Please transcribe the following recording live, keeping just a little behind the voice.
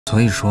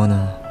所以说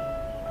呢，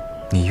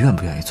你愿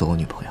不愿意做我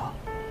女朋友？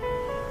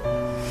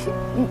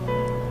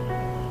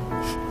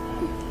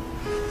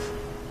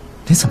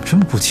你怎么这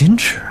么不矜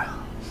持啊？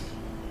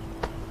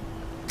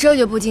这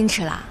就不矜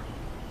持啦？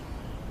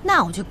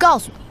那我就告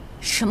诉你，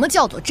什么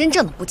叫做真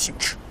正的不矜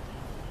持。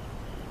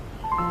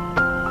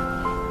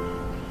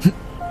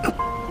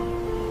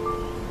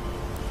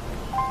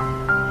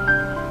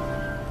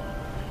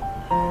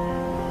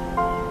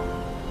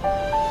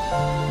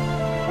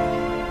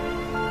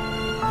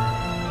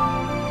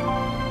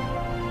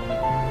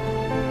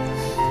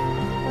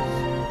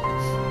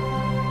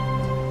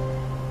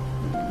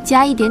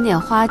加一点点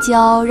花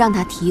椒，让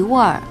它提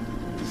味儿，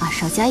啊，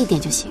少加一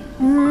点就行。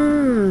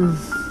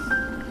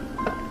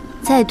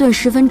再炖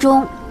10分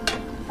钟，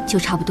就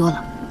差不多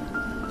了。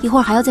一会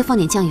儿还要再放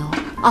点酱油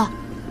啊。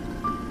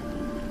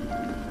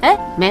哎，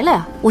没了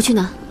呀，我去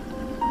拿。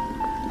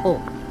哦。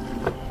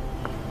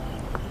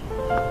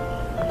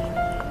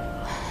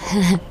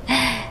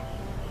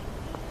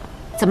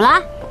怎么啦？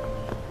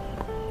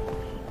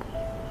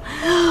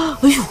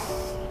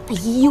哎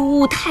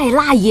呦，太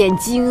辣眼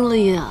睛了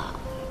呀！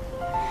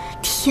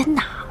天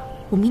哪，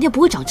我明天不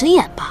会长针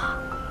眼吧？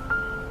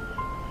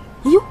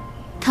哎呦，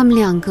他们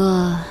两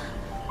个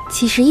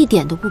其实一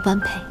点都不般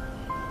配。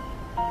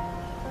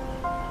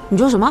你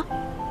说什么？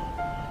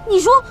你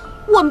说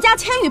我们家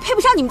千羽配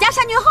不上你们家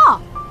单俊浩？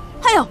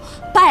哎呦，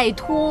拜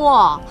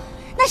托，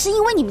那是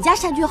因为你们家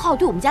单俊浩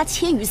对我们家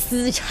千羽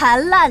死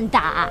缠烂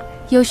打。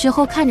有时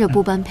候看着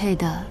不般配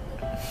的，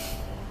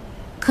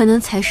可能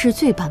才是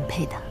最般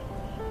配的。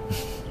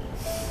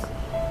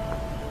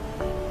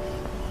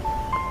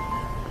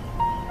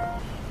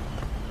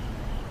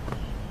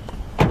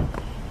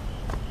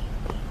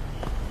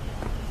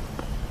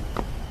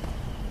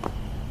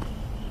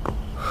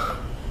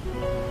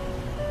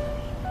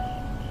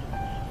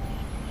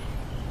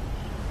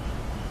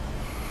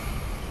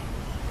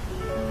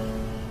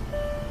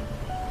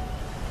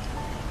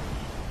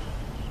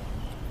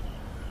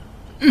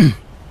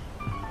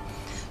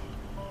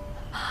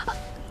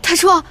大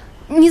叔，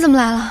你怎么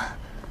来了？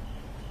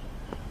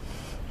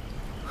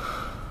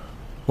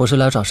我是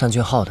来找单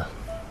俊浩的。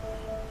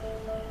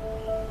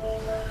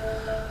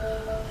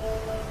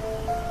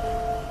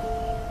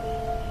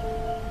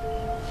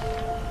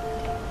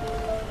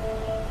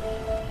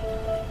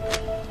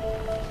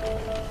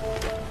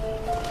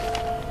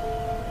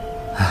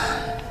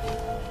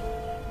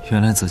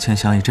原来子谦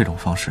想以这种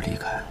方式离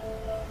开，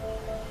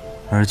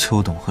而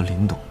邱董和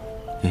林董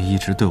也一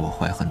直对我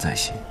怀恨在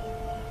心。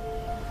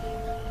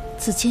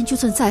子谦就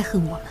算再恨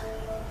我们，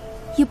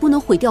也不能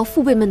毁掉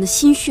父辈们的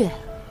心血。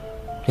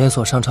连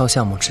锁商超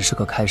项目只是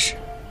个开始，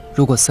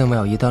如果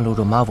Xing 一旦落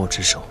入 Marvel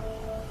之手，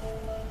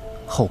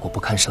后果不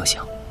堪设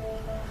想。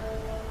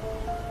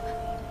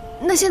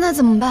那现在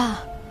怎么办？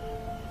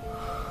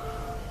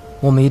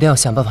我们一定要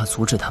想办法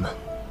阻止他们。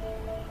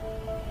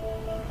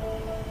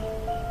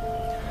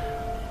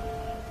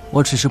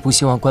我只是不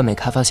希望关美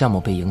开发项目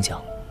被影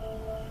响。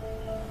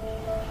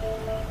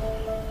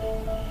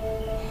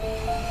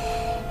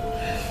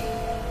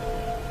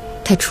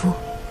太初，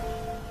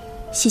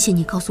谢谢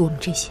你告诉我们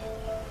这些。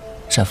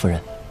单夫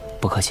人，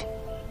不客气。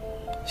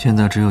现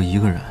在只有一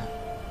个人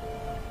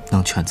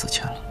能劝子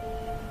谦了。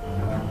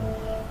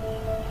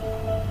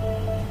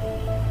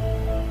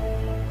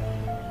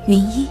云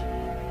一。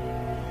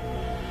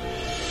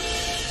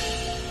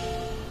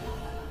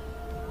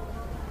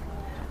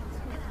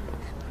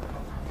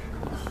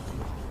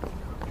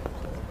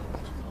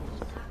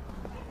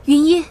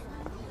云一。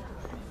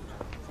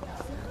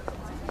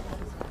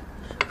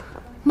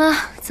妈，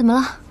怎么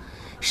了？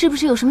是不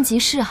是有什么急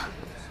事啊？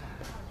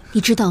你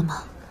知道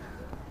吗？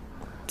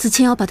子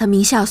谦要把他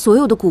名下所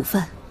有的股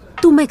份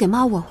都卖给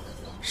Marvel。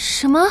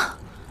什么？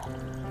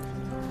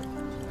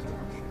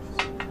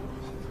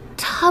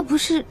他不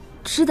是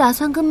只打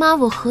算跟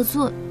Marvel 合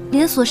作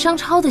连锁商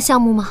超的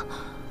项目吗？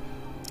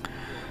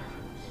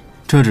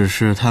这只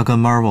是他跟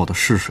Marvel 的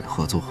试水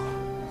合作，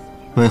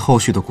为后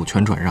续的股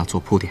权转让做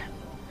铺垫。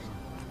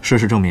事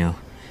实证明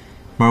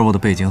 ，Marvel 的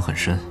背景很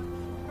深。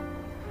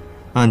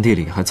暗地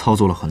里还操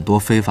作了很多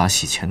非法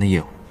洗钱的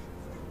业务，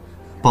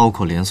包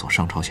括连锁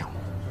商超项目。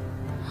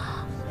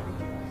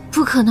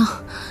不可能，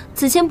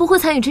子谦不会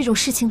参与这种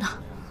事情的。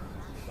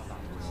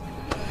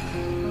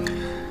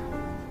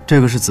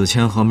这个是子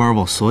谦和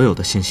Marvel 所有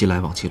的信息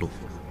来往记录，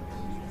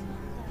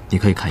你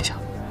可以看一下。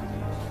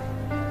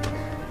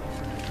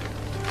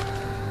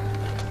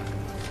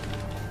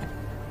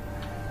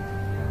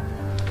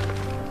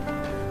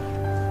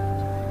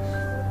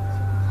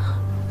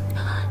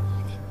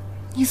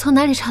你从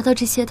哪里查到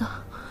这些的？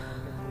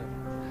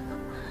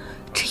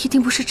这一定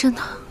不是真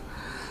的。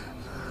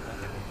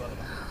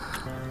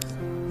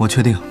我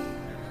确定，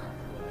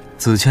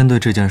子谦对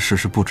这件事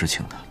是不知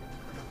情的。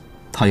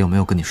他有没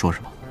有跟你说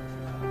什么？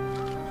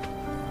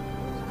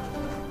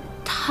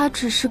他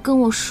只是跟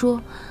我说，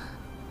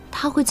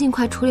他会尽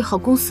快处理好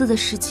公司的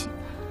事情，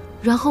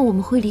然后我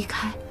们会离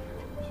开。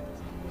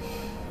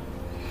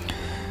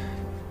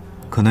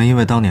可能因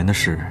为当年的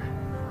事，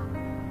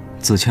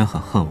子谦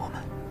很恨我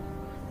们，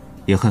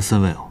也恨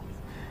森维欧，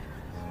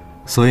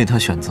所以他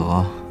选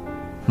择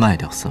卖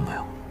掉森维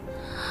尔。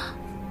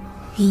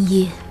云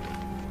一，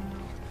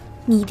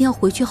你一定要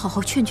回去好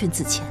好劝劝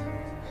子谦。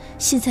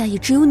现在也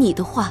只有你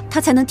的话，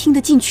他才能听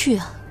得进去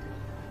啊。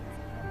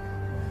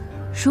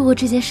如果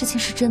这件事情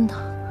是真的，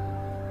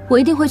我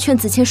一定会劝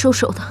子谦收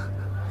手的。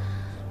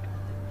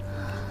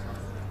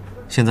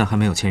现在还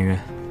没有签约，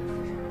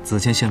子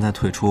谦现在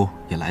退出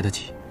也来得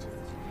及，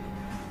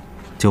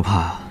就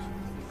怕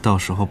到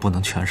时候不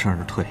能全身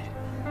而退。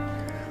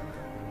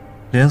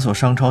连锁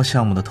商超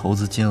项目的投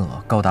资金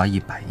额高达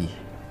100亿，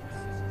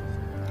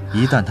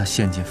一旦他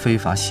陷进非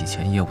法洗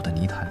钱业务的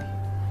泥潭里，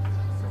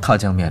他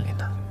将面临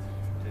的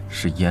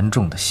是严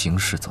重的刑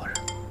事责任。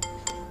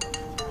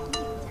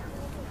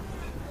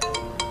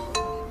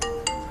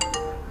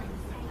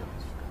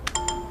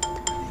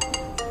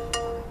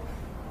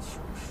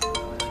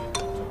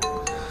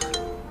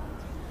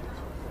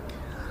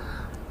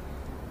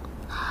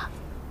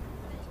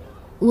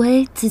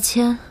喂，子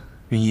谦。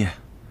云一，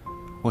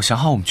我想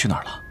好我们去哪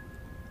儿了。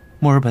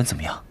墨尔本怎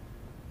么样？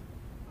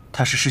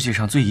它是世界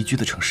上最宜居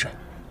的城市。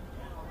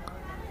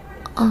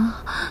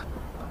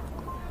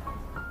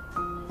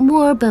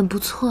墨尔本不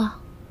错。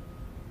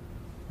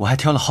我还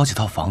挑了好几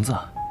套房子，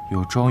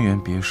有庄园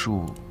别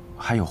墅，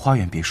还有花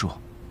园别墅，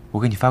我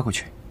给你发过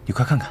去，你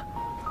快看看。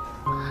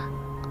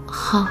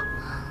好。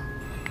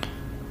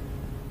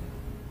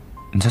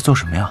你在做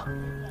什么呀？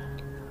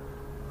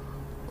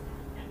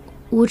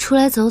我出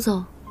来走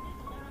走，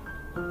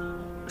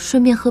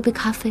顺便喝杯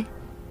咖啡。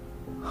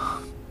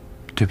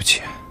对不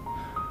起，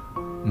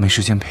没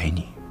时间陪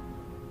你。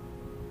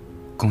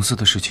公司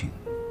的事情，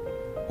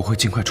我会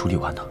尽快处理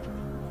完的。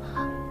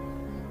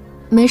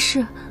没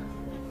事，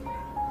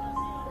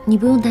你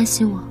不用担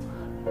心我，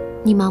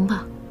你忙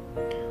吧。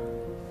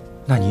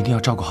那你一定要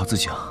照顾好自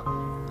己啊。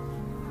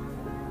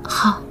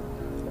好。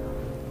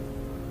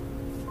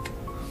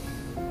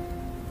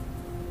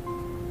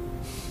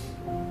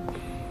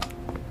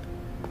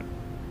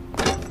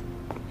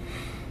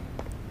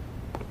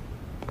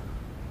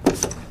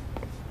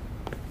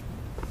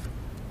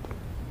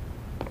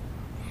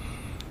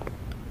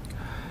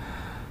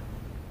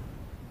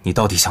你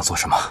到底想做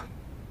什么？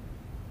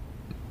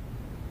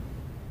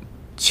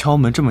敲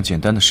门这么简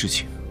单的事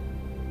情，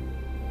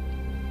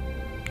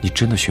你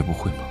真的学不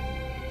会吗？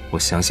我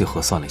详细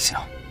核算了一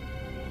下，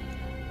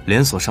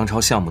连锁商超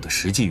项目的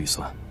实际预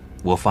算，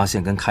我发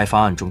现跟开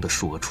发案中的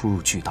数额出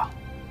入巨大。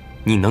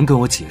你能跟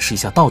我解释一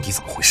下到底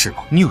怎么回事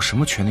吗？你有什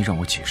么权利让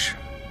我解释？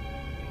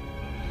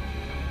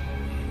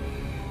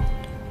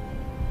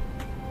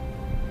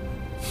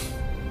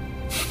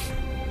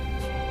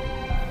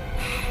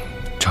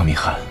张明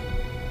翰，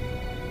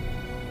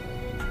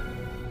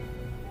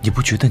你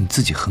不觉得你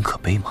自己很可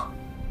悲吗？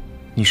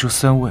你说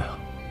三位啊，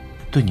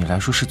对你来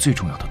说是最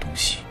重要的东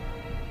西，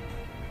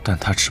但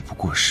它只不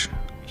过是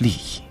利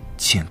益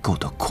建构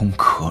的空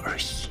壳而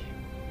已。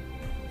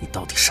你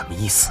到底什么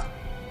意思？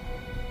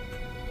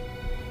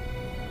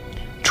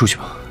出去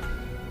吧。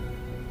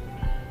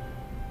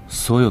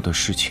所有的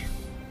事情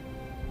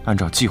按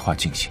照计划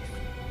进行。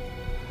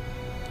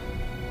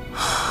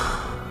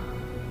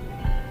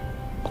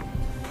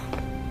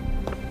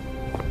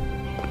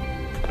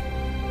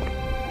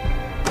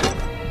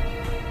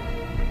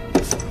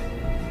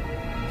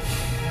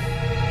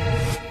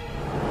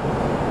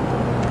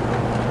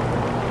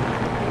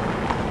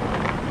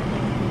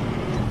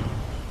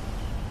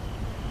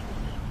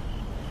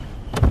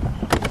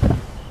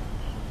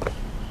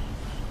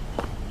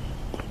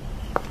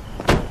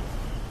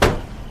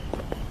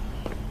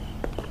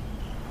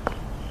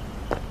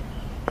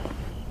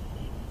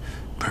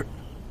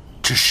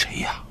这谁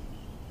呀？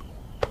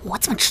我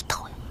怎么知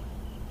道呀？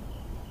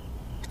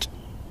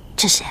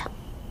这谁啊？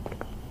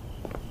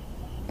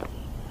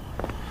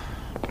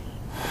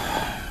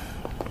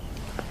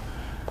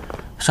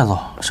单总，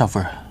单夫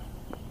人，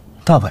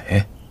大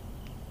伟，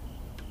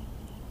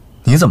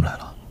你怎么来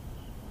了？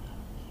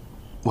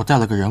我带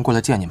了个人过来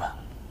见你们。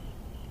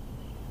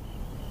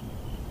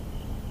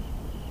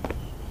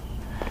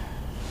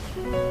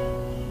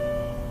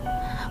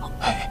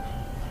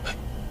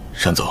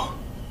单总，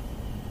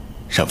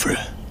单夫人，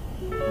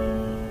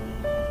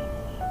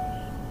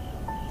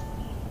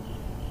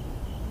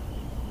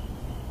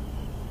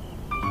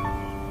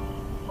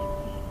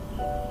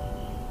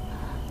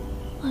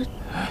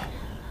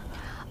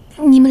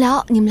你们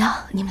聊，你们聊，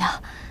你们聊。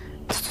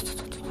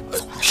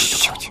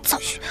走，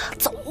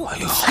走。哎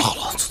呀，好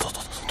了，走。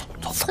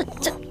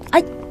这，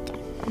哎。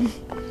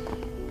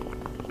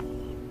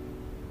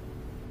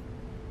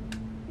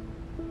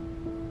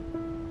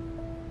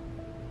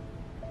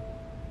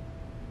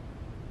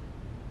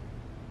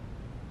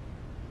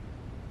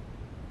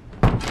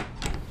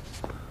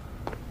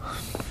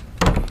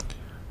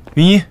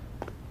云一，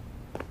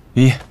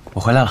云一，我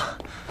回来了。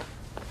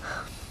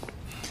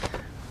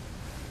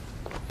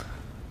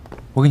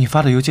我给你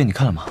发的邮件你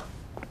看了吗？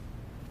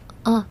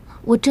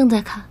我正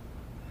在看。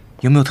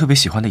有没有特别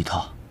喜欢的一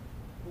套？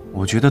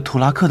我觉得图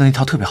拉克的那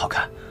套特别好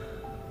看。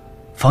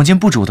房间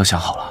布置我都想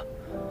好了，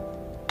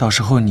到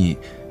时候你……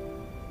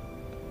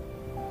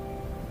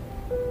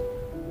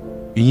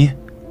云一，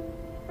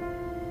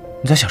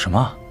你在想什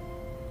么？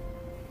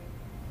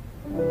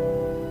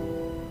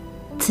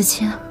子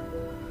谦，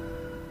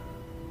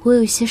我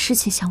有一些事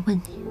情想问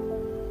你。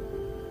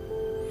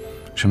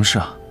什么事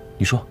啊？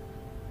你说。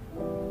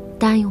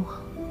答应我，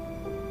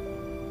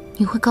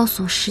你会告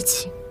诉我实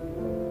情。